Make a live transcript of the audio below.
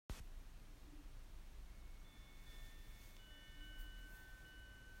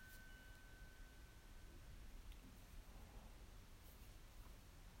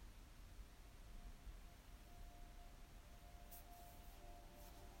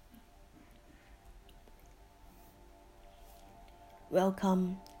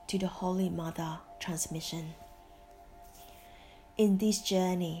Welcome to the Holy Mother transmission. In this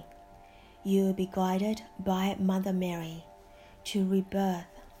journey, you will be guided by Mother Mary to rebirth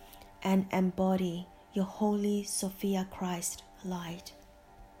and embody your Holy Sophia Christ light.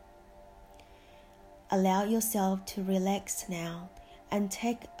 Allow yourself to relax now and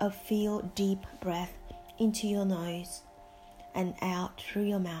take a few deep breaths into your nose and out through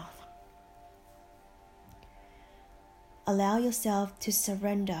your mouth. Allow yourself to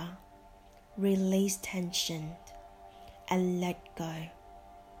surrender, release tension, and let go.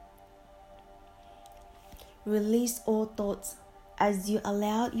 Release all thoughts as you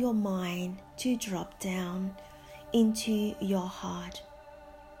allow your mind to drop down into your heart.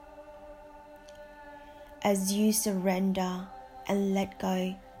 As you surrender and let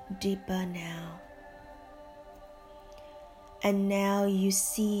go deeper now. And now you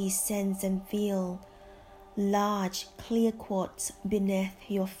see, sense, and feel large clear quartz beneath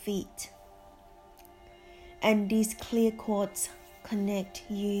your feet. And these clear quartz connect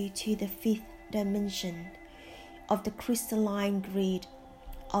you to the fifth dimension of the crystalline grid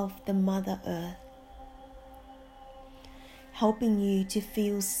of the Mother Earth, helping you to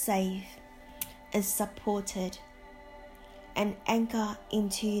feel safe and supported and anchor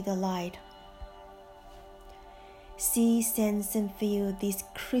into the light. See, sense, and feel this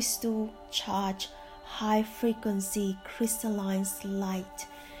crystal charged high-frequency crystalline light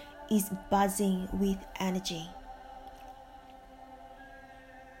is buzzing with energy.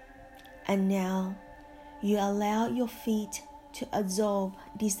 And now you allow your feet to absorb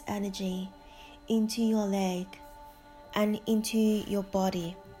this energy into your leg and into your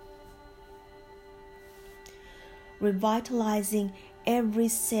body, revitalizing every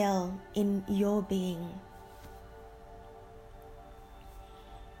cell in your being.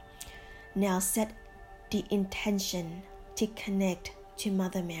 Now set the intention to connect to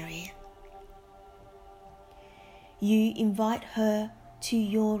Mother Mary. You invite her to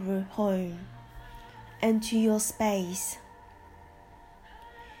your home and to your space.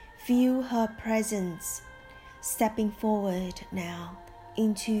 Feel her presence stepping forward now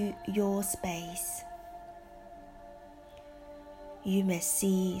into your space. You may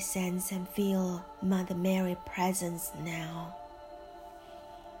see, sense, and feel Mother Mary's presence now.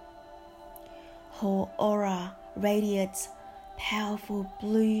 Her aura radiates powerful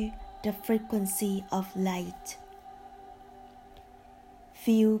blue, the frequency of light.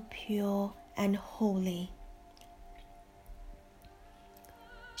 Feel pure and holy.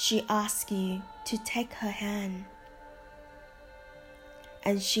 She asks you to take her hand,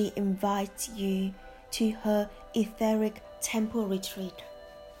 and she invites you to her etheric temple retreat.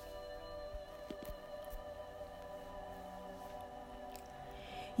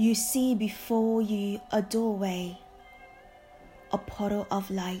 You see before you a doorway, a portal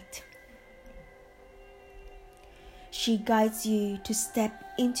of light. She guides you to step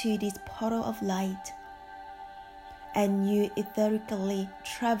into this portal of light, and you etherically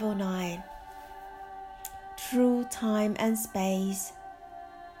travel nigh through time and space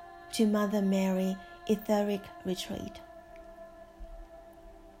to Mother Mary etheric retreat.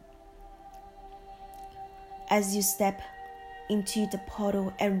 As you step into the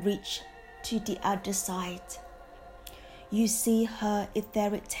portal and reach to the other side, you see her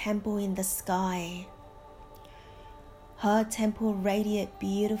etheric temple in the sky. Her temple radiates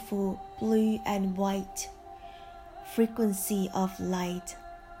beautiful blue and white frequency of light,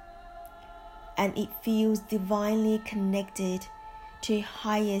 and it feels divinely connected to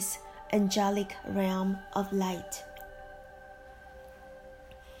highest angelic realm of light.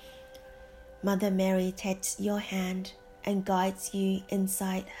 Mother Mary takes your hand and guides you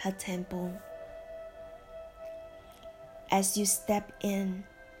inside her temple. As you step in,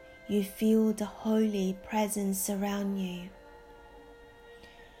 you feel the holy presence surround you.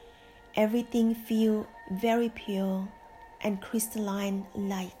 Everything feels very pure and crystalline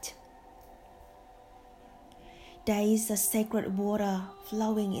light. There is a sacred water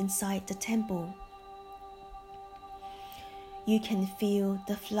flowing inside the temple. You can feel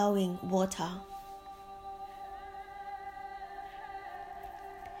the flowing water.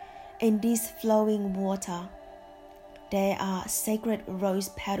 In this flowing water, there are sacred rose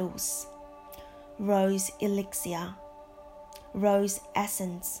petals, rose elixir, rose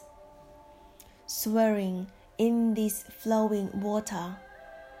essence. Swirling in this flowing water,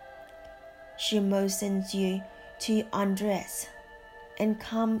 she motions you to undress and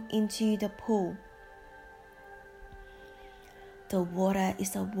come into the pool. The water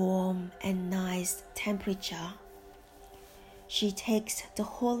is a warm and nice temperature. She takes the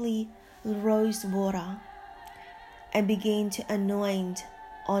holy rose water and begin to anoint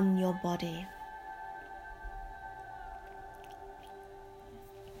on your body.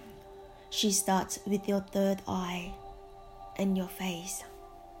 She starts with your third eye and your face,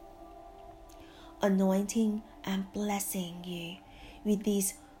 anointing and blessing you with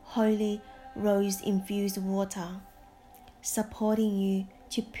this holy rose-infused water, supporting you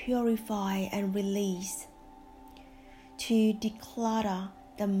to purify and release, to declutter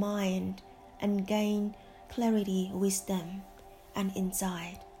the mind and gain clarity, wisdom, and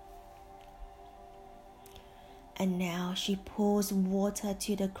insight. And now she pours water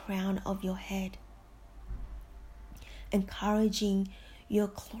to the crown of your head, encouraging your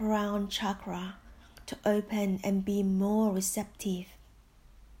crown chakra to open and be more receptive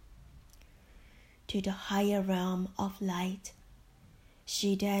to the higher realm of light.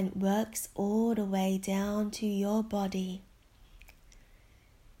 She then works all the way down to your body.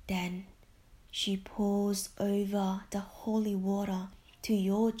 Then she pours over the holy water to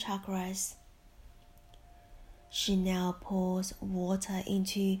your chakras. She now pours water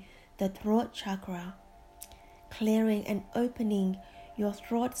into the throat chakra, clearing and opening your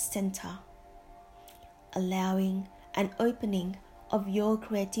throat center, allowing an opening of your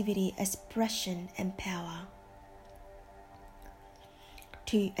creativity, expression, and power,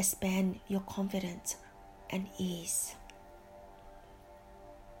 to expand your confidence and ease.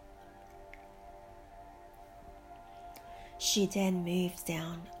 She then moves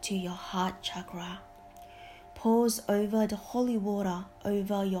down to your heart chakra, pours over the holy water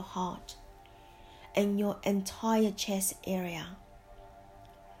over your heart and your entire chest area,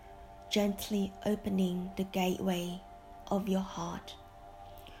 gently opening the gateway of your heart,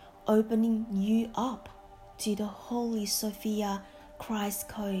 opening you up to the Holy Sophia Christ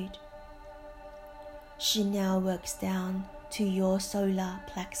code. She now works down to your solar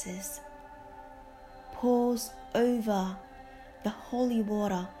plexus, pours over the holy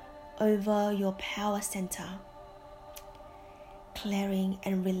water over your power center, clearing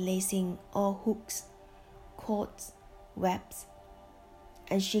and releasing all hooks, cords, webs,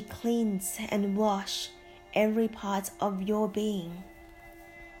 and she cleans and washes every part of your being.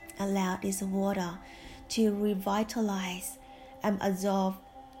 Allow this water to revitalize and absorb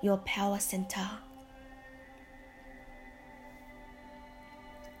your power center.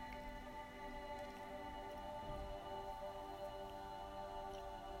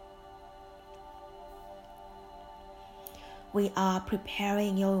 We are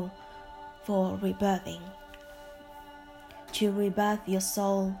preparing you for rebirthing, to rebirth your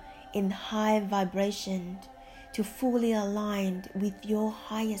soul in high vibration, to fully align with your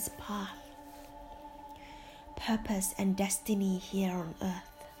highest path, purpose and destiny here on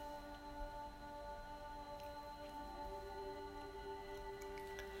earth.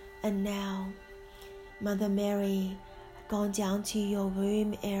 And now, Mother Mary gone down to your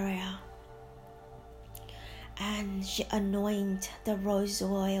womb area, and she anoints the rose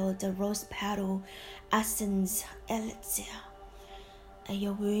oil, the rose petal, essence, elixir in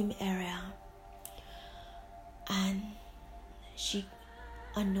your womb area. And she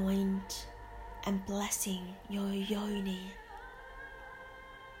anoints and blessing your yoni.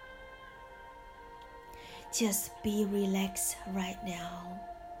 Just be relaxed right now.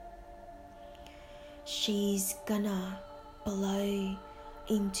 She's gonna blow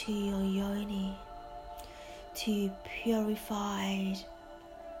into your yoni to purify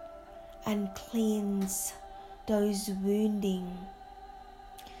and cleanse those wounding,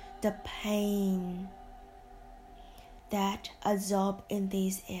 the pain that absorb in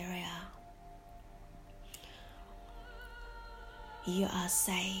this area. You are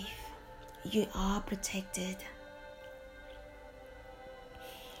safe. You are protected.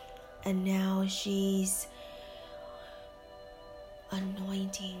 And now she's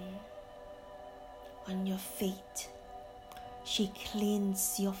anointing on your feet. She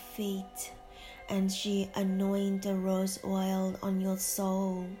cleans your feet and she anoints the rose oil on your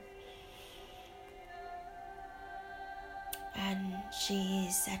soul. And she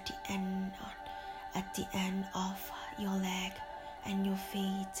is at the end of your leg and your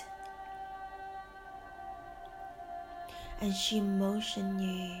feet. And she motion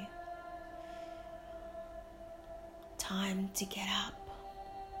you. Time to get up.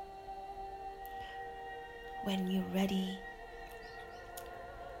 When you're ready,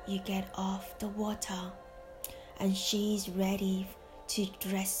 you get off the water and she's ready to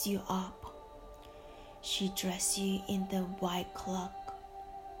dress you up. She dresses you in the white cloak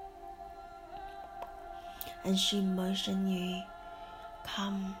and she motions you,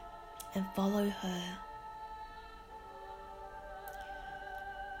 come and follow her.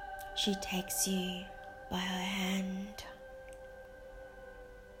 She takes you by her hand,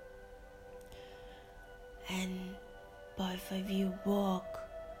 and both of you walk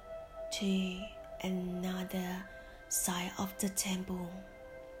to another side of the temple.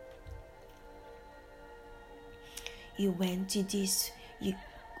 You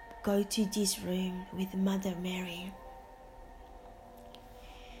go to this room with Mother Mary,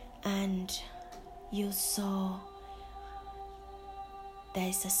 and you saw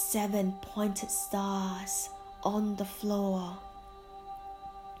there's a 7 pointed stars on the floor.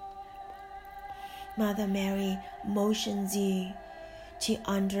 Mother Mary motions you to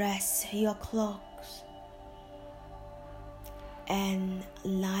undress your clothes and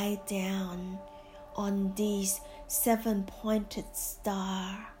lie down on this 7 pointed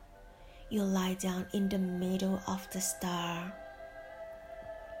star. You lie down in the middle of the star.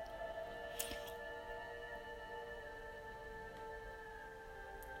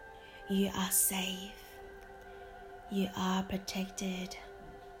 You are safe. You are protected.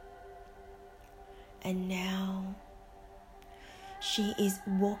 And now she is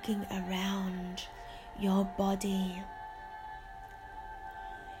walking around your body.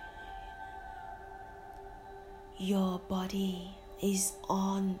 Your body is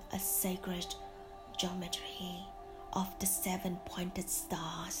on a sacred geometry of the 7 pointed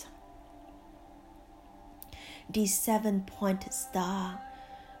stars. This 7 pointed star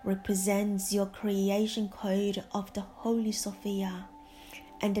represents your creation code of the Holy Sophia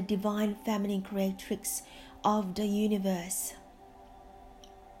and the divine feminine creatrix of the universe.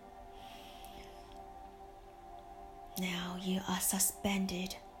 Now you are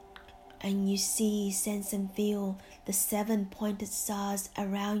suspended, and you see, sense and feel the 7 pointed stars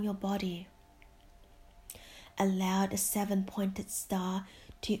around your body. Allow the 7 pointed star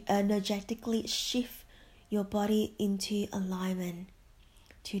to energetically shift your body into alignment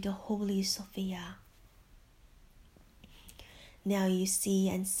to the Holy Sophia. Now you see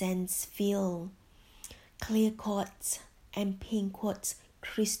and sense, feel clear quartz and pink quartz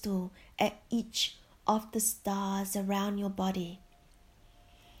crystal at each of the stars around your body.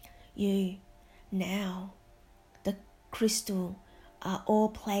 The crystal are all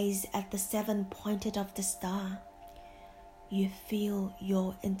placed at the 7 pointed of the star. You feel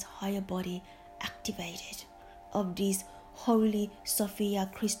your entire body activated of this Holy Sophia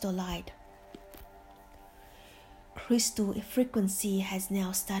crystal light. Crystal frequency has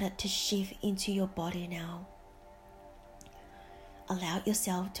now started to shift into your body now. Allow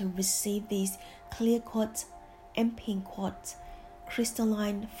yourself to receive this clear quartz and pink quartz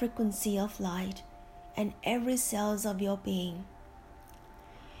crystalline frequency of light and every cells of your being,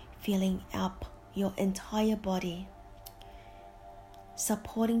 filling up your entire body,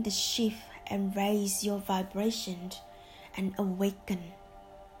 supporting the shift and raise your vibration and awaken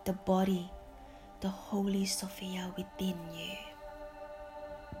the body, the Holy Sophia within you.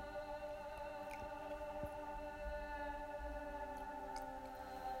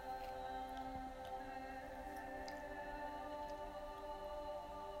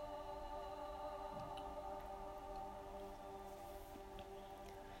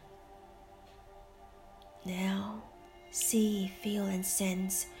 Now, see, feel and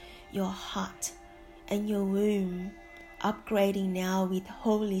sense your heart and your womb upgrading now with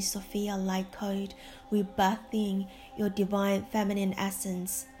Holy Sophia light code, rebirthing your divine feminine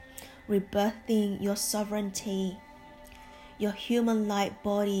essence, rebirthing your sovereignty, your human light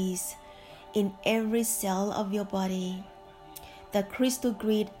bodies in every cell of your body. The crystal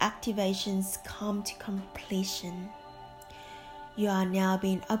grid activations come to completion. You are now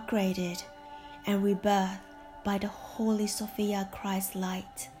being upgraded and rebirthed by the Holy Sophia Christ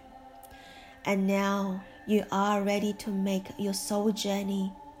light. And now you are ready to make your soul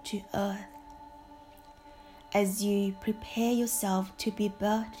journey to earth. As you prepare yourself to be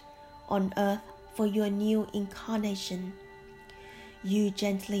birthed on earth for your new incarnation, you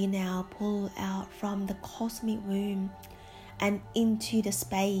gently now pull out from the cosmic womb and into the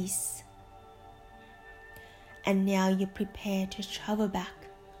space. And now you prepare to travel back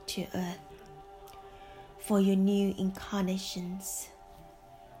to earth for your new incarnations.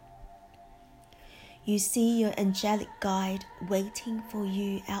 You see your angelic guide waiting for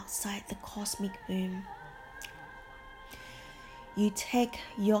you outside the cosmic womb. You take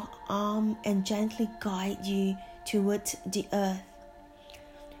your arm and gently guide you towards the earth.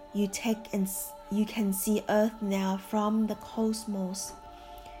 You can see earth now from the cosmos.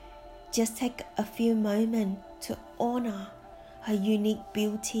 Just take a few moments to honor her unique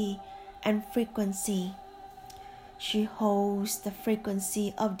beauty and frequency. She holds the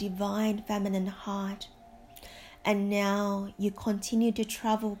frequency of divine feminine heart And now you continue to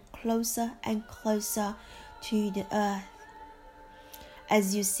travel closer and closer to the earth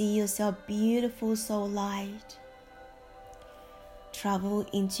as you see yourself beautiful soul light. Travel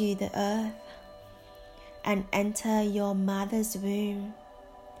into the earth and enter your mother's womb.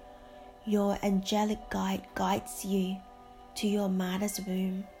 Your angelic guide guides you to your mother's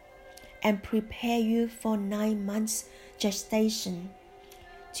womb and prepare you for 9 months gestation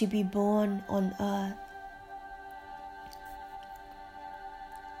to be born on earth.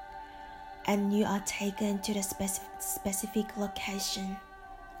 And you are taken to the specific location.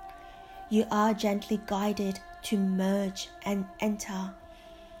 You are gently guided to merge and enter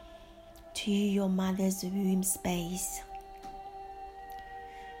to your mother's womb space.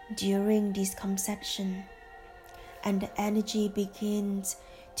 During this conception, and the energy begins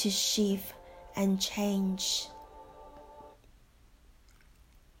to shift and change.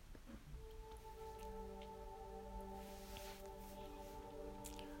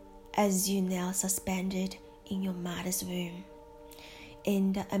 As you now suspended in your mother's womb,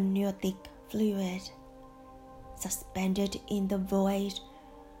 in the amniotic fluid, suspended in the void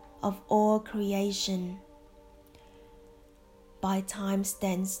of all creation, by time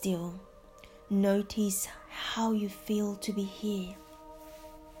stand still. Notice how you feel to be here.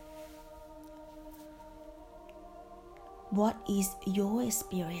 What is your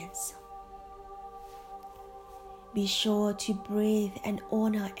experience? Be sure to breathe and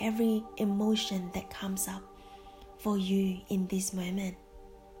honor every emotion that comes up for you in this moment.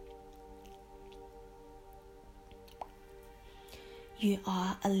 You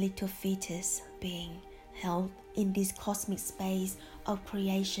are a little fetus being held in this cosmic space of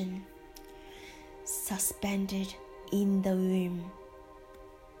creation, suspended in the womb.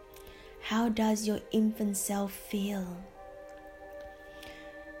 How does your infant self feel?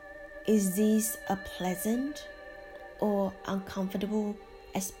 Is this a pleasant or uncomfortable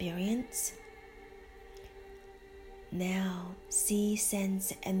experience? Now see,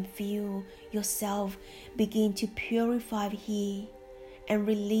 sense, and feel yourself begin to purify here and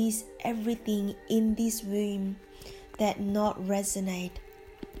release everything in this womb that not resonate.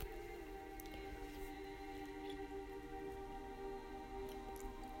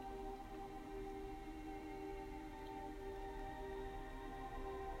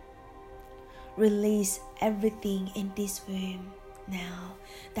 Release everything in this womb now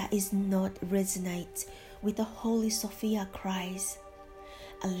that is not resonate with the Holy Sophia Christ.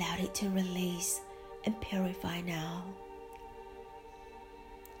 Allow it to release and purify now.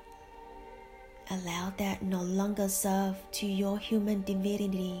 Allow that no longer serve to your human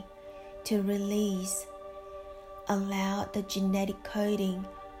divinity to release. Allow the genetic coding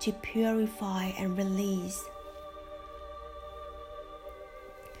to purify and release.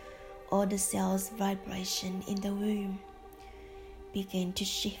 All the cells' vibration in the womb begin to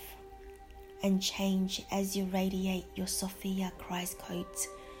shift and change as you radiate your Sophia Christ codes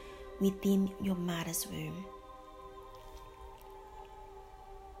within your mother's womb.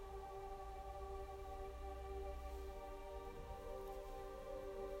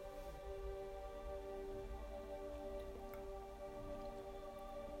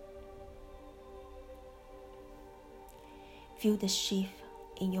 Feel the shift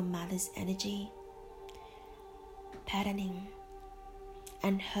in your mother's energy, patterning,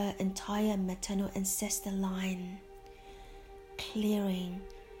 and her entire maternal ancestor line, clearing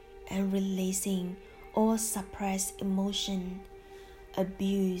and releasing all suppressed emotion,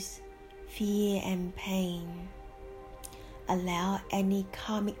 abuse, fear, and pain. Allow any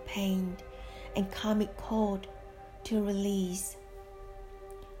karmic pain and karmic code to release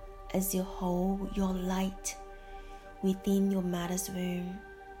as you hold your light within your mother's womb.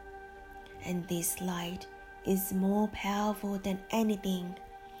 And this light is more powerful than anything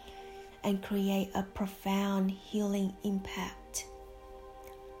and create a profound healing impact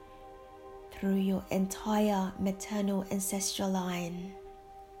through your entire maternal ancestral line.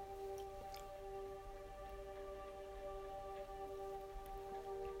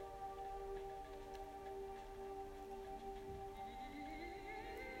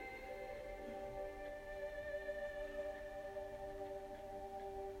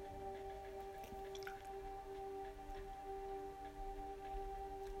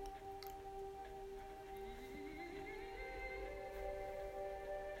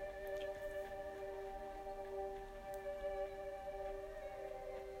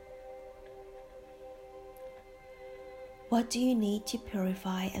 What do you need to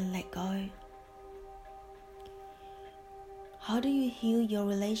purify and let go? How do you heal your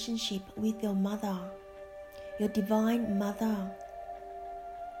relationship with your mother, your divine mother?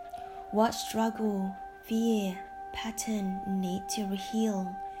 What struggle, fear, pattern need to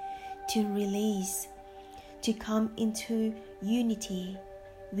heal, to release, to come into unity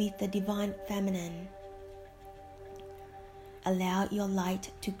with the Divine Feminine. Allow your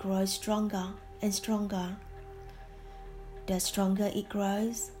light to grow stronger and stronger. The stronger it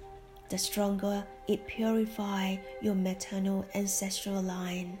grows, the stronger it purifies your maternal ancestral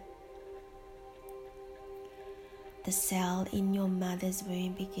line. The cell in your mother's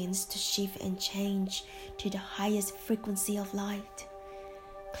womb begins to shift and change to the highest frequency of light,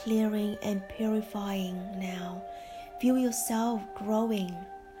 clearing and purifying now. Feel yourself growing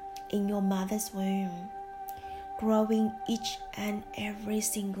in your mother's womb, growing each and every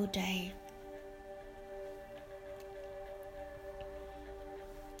single day.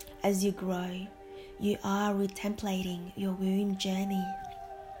 As you grow, you are retemplating your womb journey.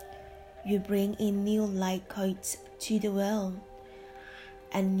 You bring in new light codes to the world,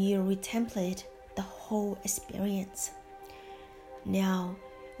 and you retemplate the whole experience. Now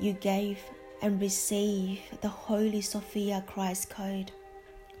you gave and receive the Holy Sophia Christ code.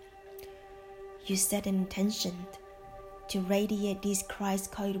 You set an intention to radiate this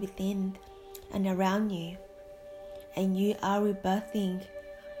Christ code within and around you, and you are rebirthing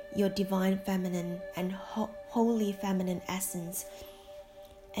your Divine Feminine and Holy Feminine essence,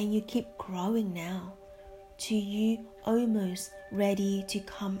 and you keep growing now to you almost ready to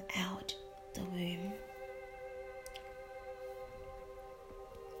come out the womb.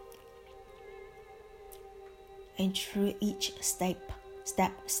 And through each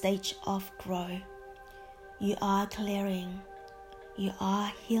stage of growth, you are clearing, you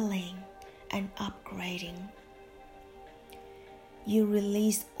are healing and upgrading. You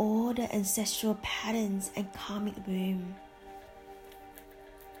release all the ancestral patterns and karmic womb.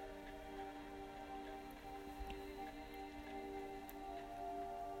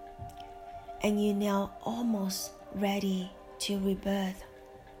 And you're now almost ready to rebirth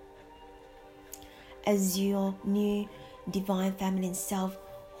as your new Divine Feminine self,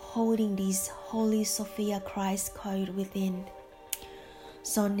 holding this Holy Sophia Christ code within.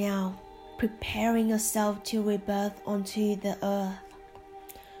 So now, preparing yourself to rebirth onto the earth.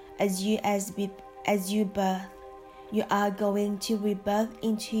 As you birth, you are going to rebirth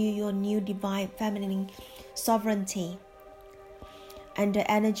into your new Divine Feminine sovereignty. And the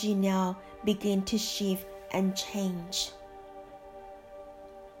energy now begin to shift and change.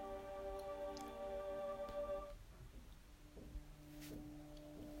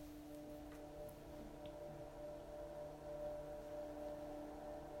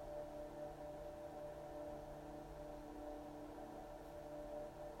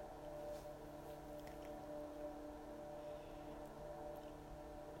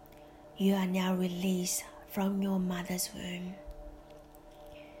 You are now released from your mother's womb,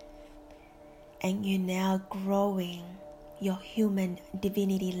 and you're now growing your human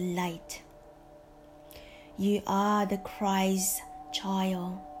divinity light. You are the Christ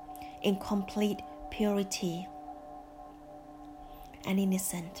child in complete purity and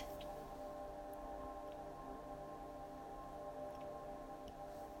innocent.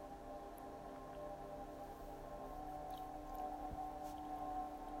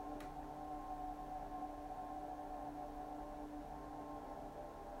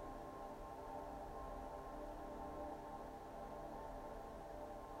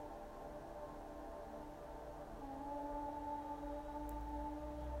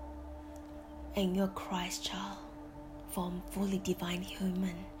 And your Christ child form fully divine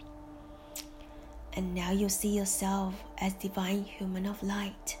human. And now you see yourself as divine human of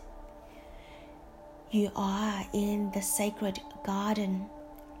light. You are in the sacred garden.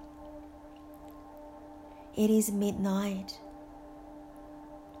 It is midnight.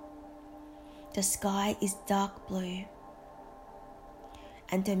 The sky is dark blue,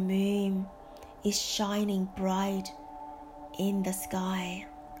 and the moon is shining bright in the sky.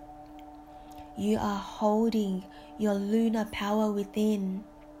 You are holding your lunar power within,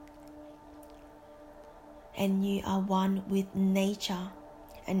 and you are one with nature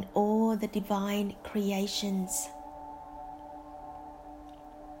and all the divine creations.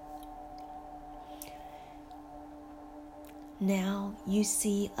 Now you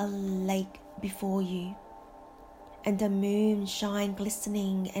see a lake before you, and the moon shines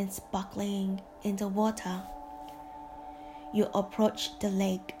glistening and sparkling in the water. You approach the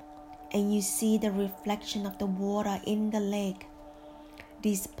lake, and you see the reflection of the water in the lake.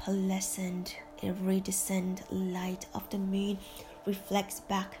 This pleasant, iridescent light of the moon reflects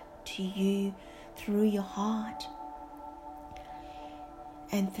back to you through your heart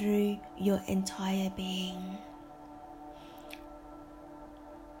and through your entire being.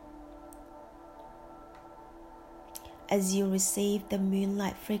 As you receive the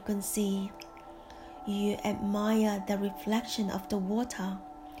moonlight frequency, you admire the reflection of the water,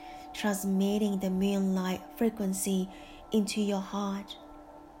 transmitting the moonlight frequency into your heart.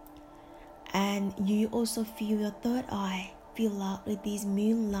 And you also feel your third eye fill up with this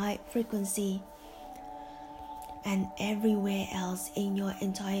moonlight frequency, and everywhere else in your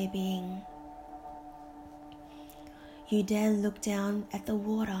entire being. You then look down at the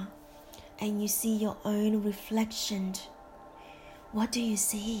water and you see your own reflection. What do you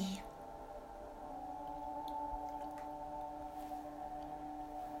see?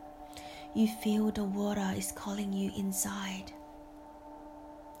 You feel the water is calling you inside.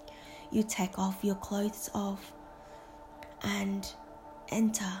 You take off your clothes off and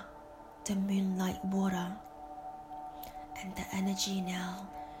enter the moonlight water, and the energy now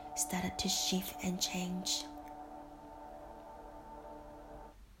started to shift and change.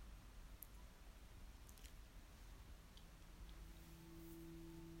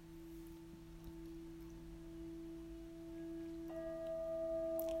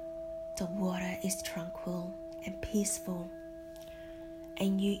 The water is tranquil and peaceful,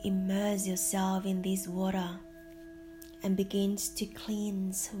 and you immerse yourself in this water and begins to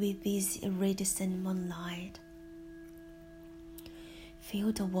cleanse with this iridescent moonlight.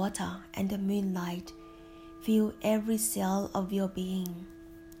 Feel the water and the moonlight fill every cell of your being,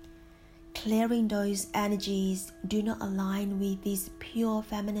 clearing those energies do not align with this pure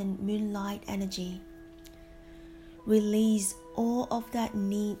feminine moonlight energy. Release all of that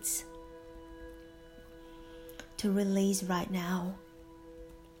needs to release right now.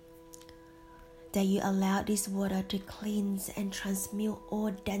 That you allow this water to cleanse and transmute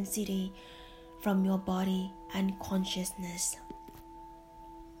all density from your body and consciousness.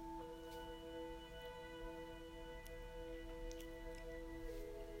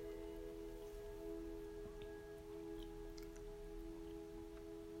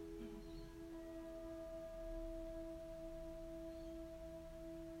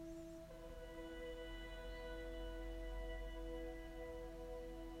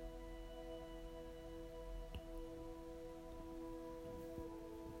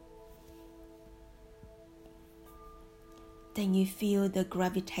 Then you feel the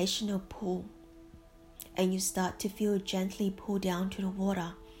gravitational pull, and you start to feel gently pull down to the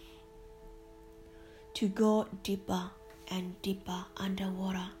water to go deeper and deeper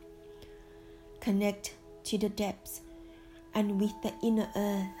underwater. Connect to the depths and with the inner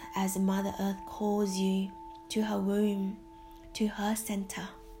earth as Mother Earth calls you to her womb, to her center.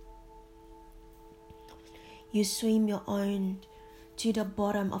 You swim your own to the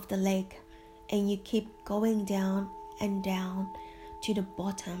bottom of the lake, and you keep going down and down to the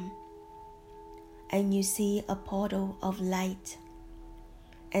bottom, and you see a portal of light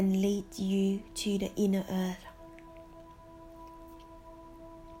and lead you to the inner earth.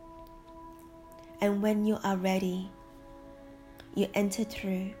 And when you are ready, you enter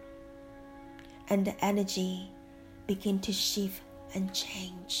through, and the energy begin to shift and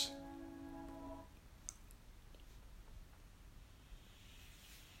change.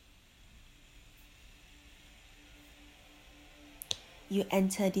 You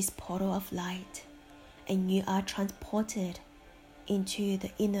enter this portal of light, and you are transported into the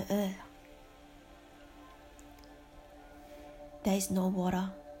inner earth. There is no water.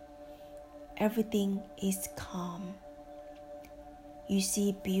 Everything is calm. You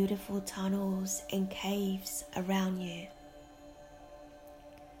see beautiful tunnels and caves around you,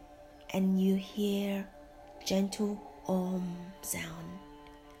 and you hear gentle Om sound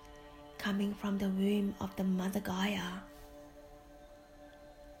coming from the womb of the Mother Gaia.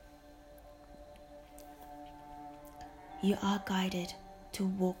 You are guided to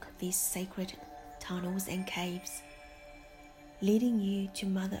walk these sacred tunnels and caves, leading you to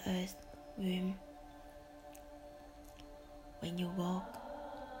Mother Earth's womb. When you walk,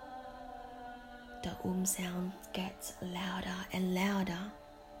 the sound gets louder and louder,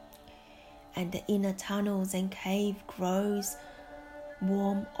 and the inner tunnels and cave grows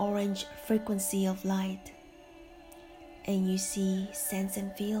warm orange frequency of light, and you see, sense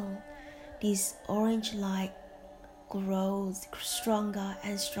and feel this orange light grows stronger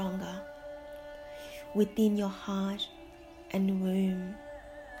and stronger within your heart and womb,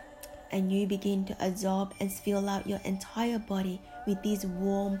 and you begin to absorb and fill out your entire body with this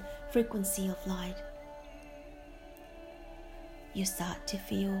warm frequency of light. You start to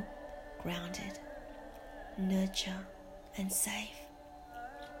feel grounded, nurtured, and safe.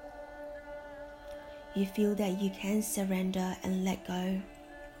 You feel that you can surrender and let go,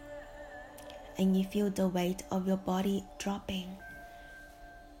 and you feel the weight of your body dropping,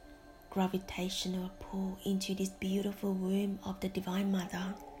 gravitational pull into this beautiful womb of the Divine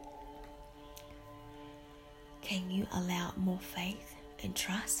Mother. Can you allow more faith and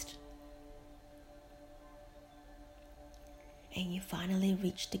trust? And you finally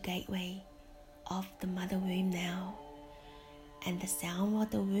reach the gateway of the mother womb now. And the sound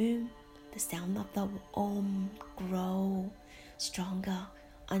of the womb, the sound of the Om grow stronger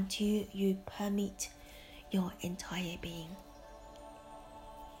until you permeate your entire being.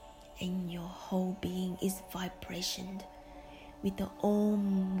 And your whole being is vibration with the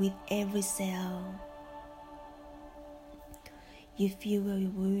Om with every cell. You feel your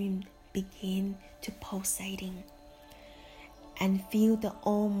womb begin to pulsating and feel the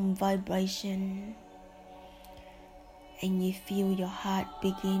Om vibration. And you feel your heart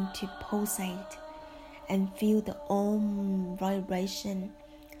begin to pulsate and feel the Om vibration.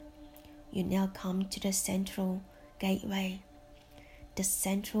 You now come to the central gateway, the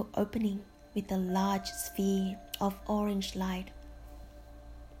central opening with a large sphere of orange light.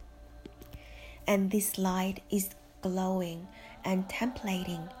 And this light is glowing and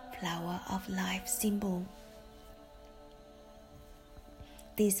templating flower of life symbol.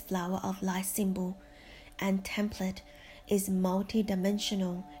 This flower of life symbol and template is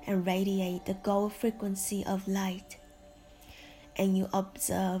multi-dimensional and radiate the gold frequency of light. And you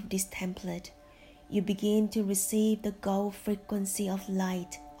observe this template, you begin to receive the gold frequency of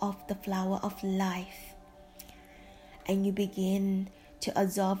light of the flower of life. And you begin to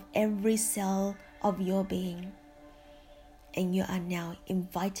absorb every cell of your being. And you are now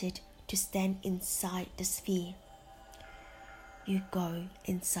invited to stand inside the sphere. You go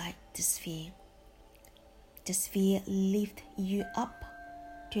inside the sphere. The sphere lifts you up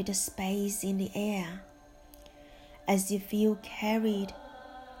to the space in the air as you feel carried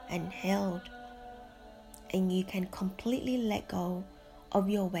and held, and you can completely let go of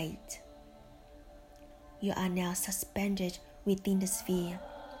your weight. You are now suspended within the sphere,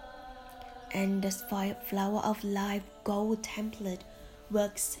 and the flower of life gold template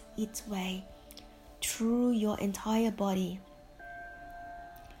works its way through your entire body,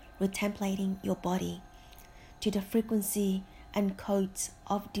 retemplating your body to the frequency and codes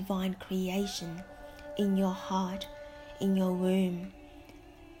of divine creation in your heart, in your womb,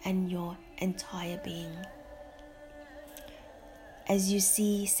 and your entire being. As you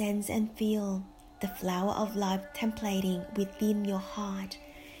see, sense, and feel the flower of life templating within your heart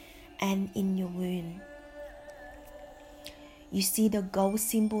and in your womb, you see the gold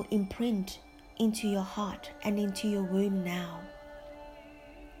symbol imprint into your heart and into your womb now.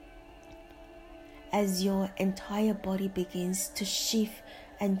 As your entire body begins to shift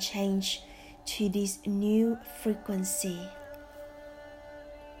and change to this new frequency.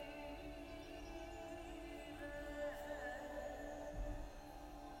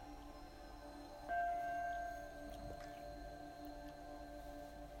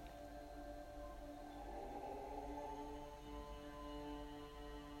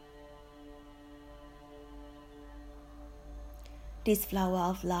 This flower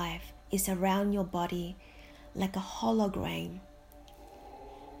of life is around your body like a hologram,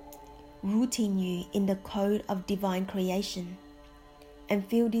 rooting you in the code of divine creation. And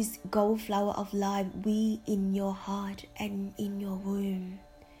feel this gold flower of life weave in your heart and in your womb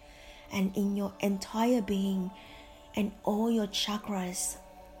and in your entire being and all your chakras.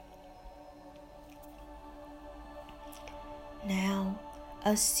 Now,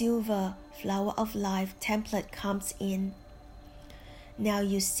 a silver flower of life template comes in. Now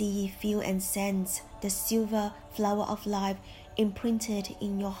you see, feel, and sense the silver flower of life imprinted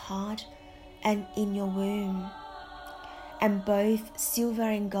in your heart and in your womb. And both silver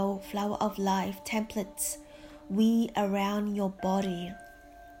and gold flower of life templates weave around your body.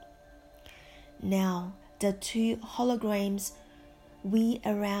 Now the two holograms weave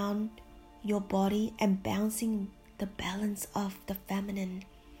around your body and bouncing the balance of the feminine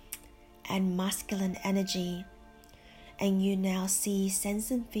and masculine energy. And you now see,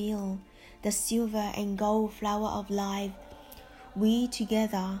 sense, and feel the silver and gold flower of life weave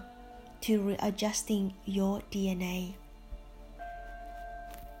together to readjusting your DNA.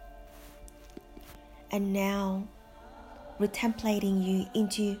 And now retemplating you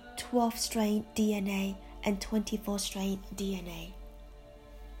into 12 strain DNA and 24 strain DNA.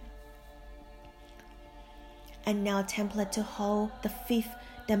 And now template to hold the fifth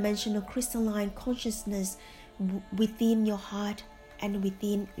dimensional crystalline consciousness within your heart and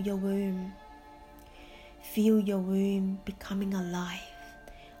within your womb. Feel your womb becoming alive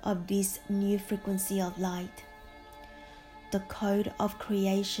of this new frequency of light. The code of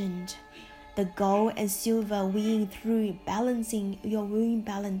creation, the gold and silver weaving through, balancing your womb,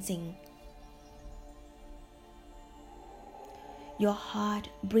 balancing your heart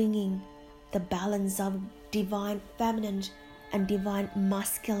bringing the balance of divine feminine and divine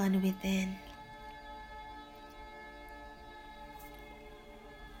masculine within.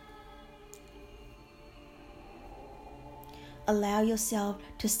 Allow yourself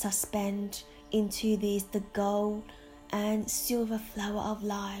to suspend into this the gold and silver flower of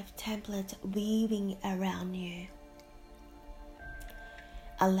life template weaving around you.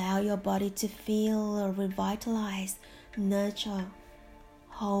 Allow your body to feel revitalized, nurture,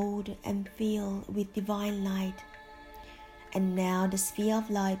 hold and feel with divine light. And now the sphere of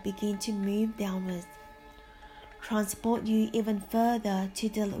light begins to move downwards, transport you even further to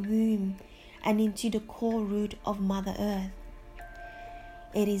the womb and into the core root of Mother Earth.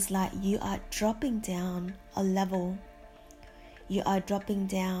 It is like you are dropping down a level. You are dropping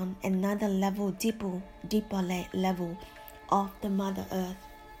down another level, deeper level of the Mother Earth,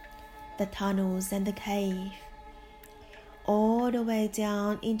 the tunnels and the cave, all the way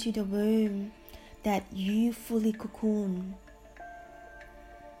down into the womb that you fully cocoon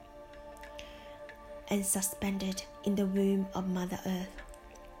and suspended in the womb of Mother Earth,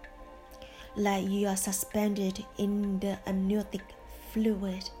 like you are suspended in the amniotic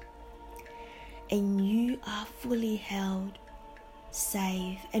fluid, and you are fully held,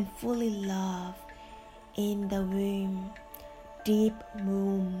 safe and fully loved in the womb, deep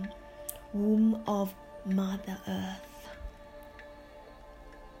womb of Mother Earth.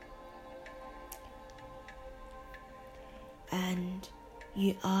 And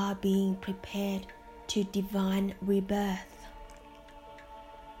you are being prepared to divine rebirth.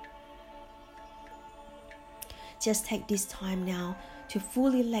 Just take this time now to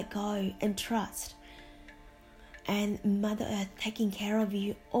fully let go and trust, and Mother Earth taking care of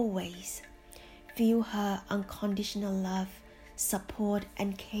you always. Feel her unconditional love, support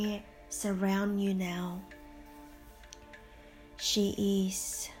and care surround you now. She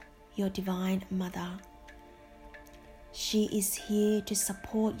is your divine mother. She is here to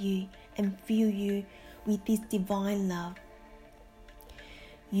support you and fill you with this divine love.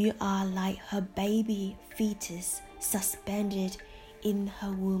 You are like her baby fetus suspended in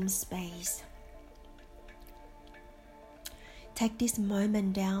her womb space. Take this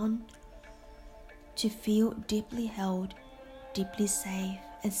moment down to feel deeply held, deeply safe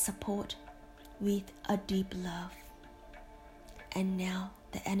and support with a deep love. And now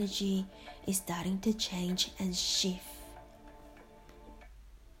the energy is starting to change and shift.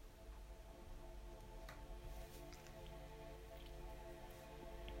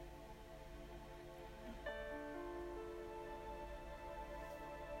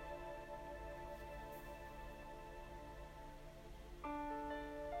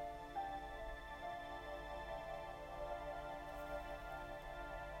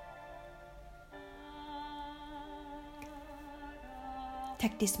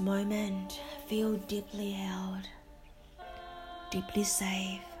 Take this moment, feel deeply held, deeply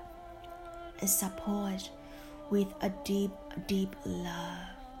safe, and support with a deep, deep love.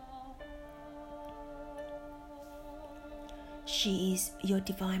 She is your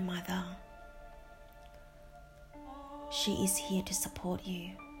divine mother. She is here to support you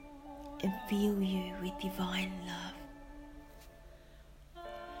and fill you with divine love.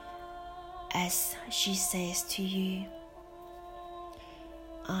 As she says to you,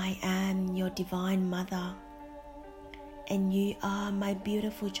 I am your divine mother, and you are my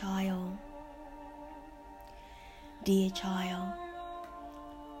beautiful child. Dear child,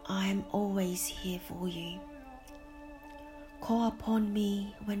 I am always here for you. Call upon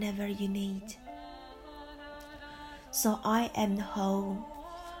me whenever you need. So I am whole,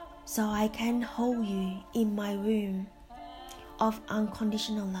 so I can hold you in my womb of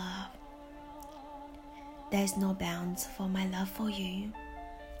unconditional love. There is no bounds for my love for you.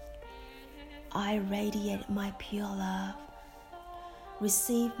 I radiate my pure love.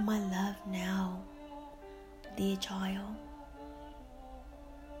 Receive my love now, dear child.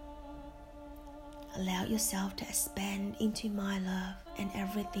 Allow yourself to expand into my love and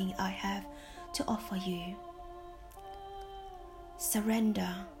everything I have to offer you.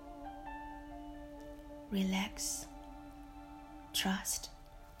 Surrender, relax, trust.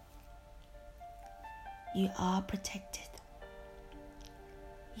 You are protected.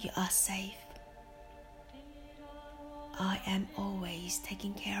 You are safe. I am always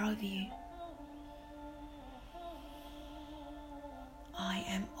taking care of you. I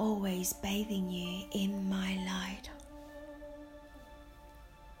am always bathing you in my light.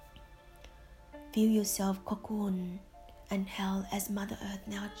 Feel yourself cocoon and held as Mother Earth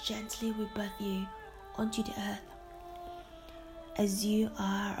now gently rebirth you onto the earth. As you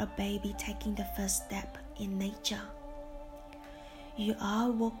are a baby taking the first step in nature, You are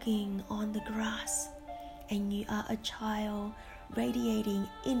walking on the grass, and you are a child radiating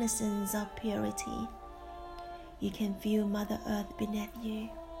innocence of purity. You can feel Mother Earth beneath you,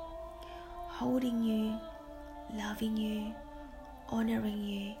 holding you, loving you, honoring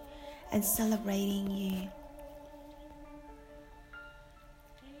you, and celebrating you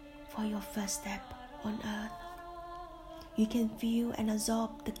for your first step on earth. You can feel and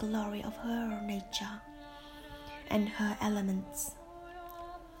absorb the glory of her nature and her elements.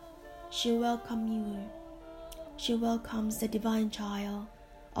 She welcomes you. She welcomes the divine child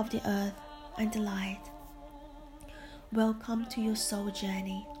of the earth and the light. Welcome to your soul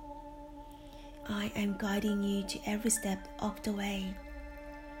journey. I am guiding you to every step of the way.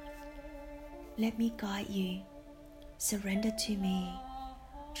 Let me guide you. Surrender to me.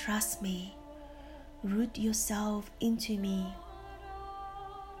 Trust me. Root yourself into me.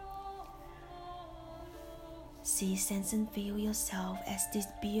 See, sense, and feel yourself as this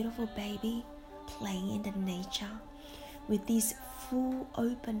beautiful baby playing in the nature with this full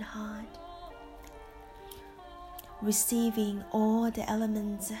open heart, receiving all the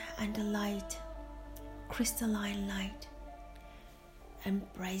elements and the light, crystalline light,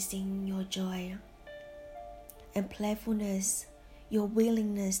 embracing your joy and playfulness, your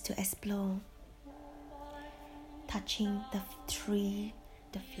willingness to explore, touching the tree,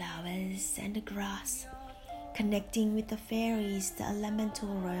 the flowers, and the grass, connecting with the fairies, the elemental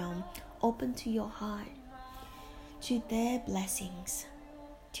realm, open to your heart, to their blessings,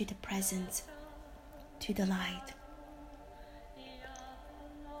 to the presence, to the light.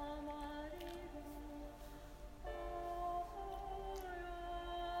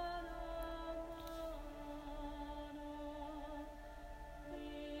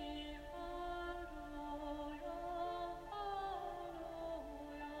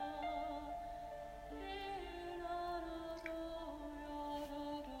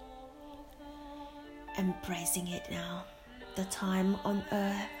 Embracing it now, the time on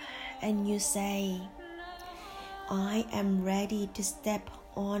earth, and you say, I am ready to step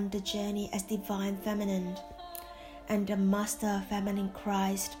on the journey as divine feminine and the master feminine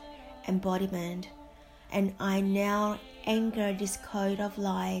Christ embodiment, and I now anchor this code of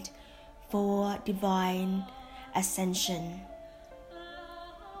light for divine ascension.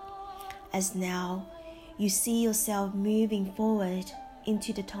 As now you see yourself moving forward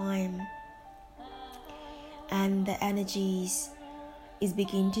into the time, and the energies is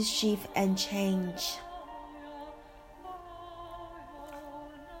begin to shift and change.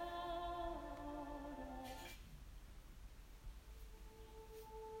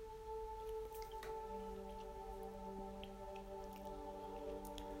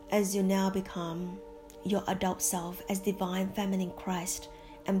 As you now become your adult self as divine feminine Christ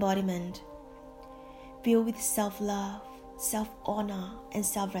embodiment, filled with self-love, self-honor, and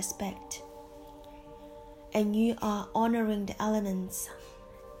self-respect. And you are honoring the elements,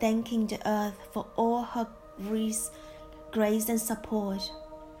 thanking the earth for all her grace and support,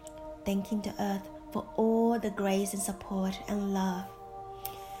 thanking the earth for all the grace and support and love.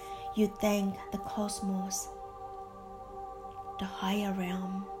 You thank the cosmos, the higher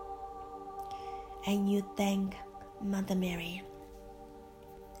realm, and you thank Mother Mary.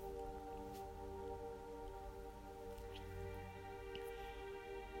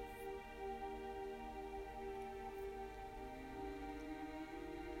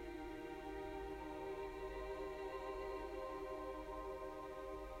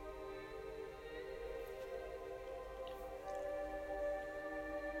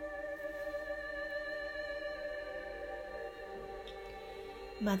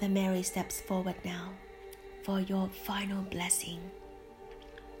 Mother Mary steps forward now for your final blessing.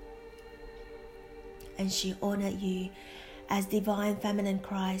 And she honored you as divine feminine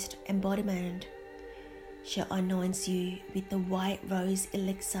Christ embodiment. She anoints you with the white rose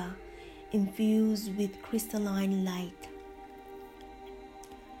elixir infused with crystalline light,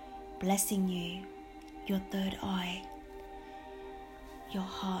 blessing you, your third eye, your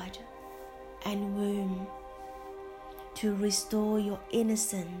heart and womb, to restore your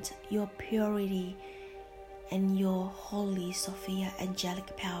innocence, your purity, and your holy Sophia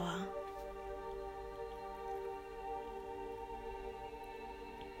angelic power.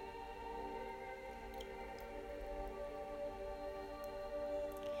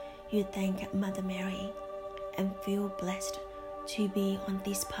 You thank Mother Mary and feel blessed to be on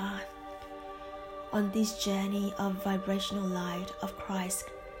this path, on this journey of vibrational light of Christ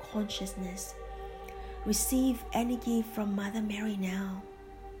consciousness. Receive energy from Mother Mary now.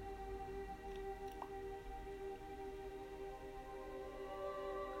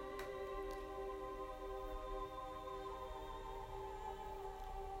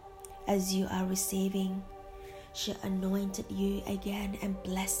 as you are receiving, she anointed you again and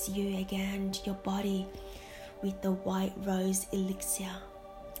blessed you again, your body, with the white rose elixir,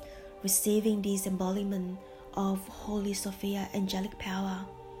 receiving this embodiment of Holy Sophia angelic power,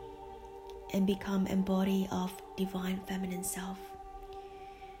 and become embodied of divine feminine self,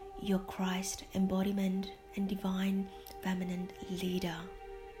 your Christ embodiment and divine feminine leader.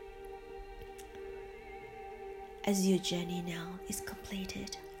 As your journey now is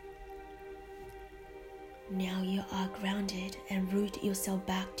completed, now you are grounded and root yourself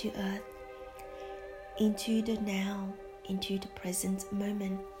back to earth, into the now, into the present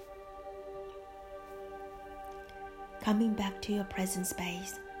moment, coming back to your present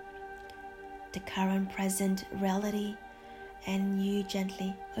space, the current present reality, and you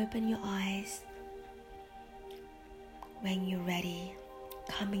gently open your eyes when you're ready,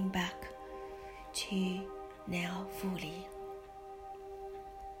 coming back to now fully.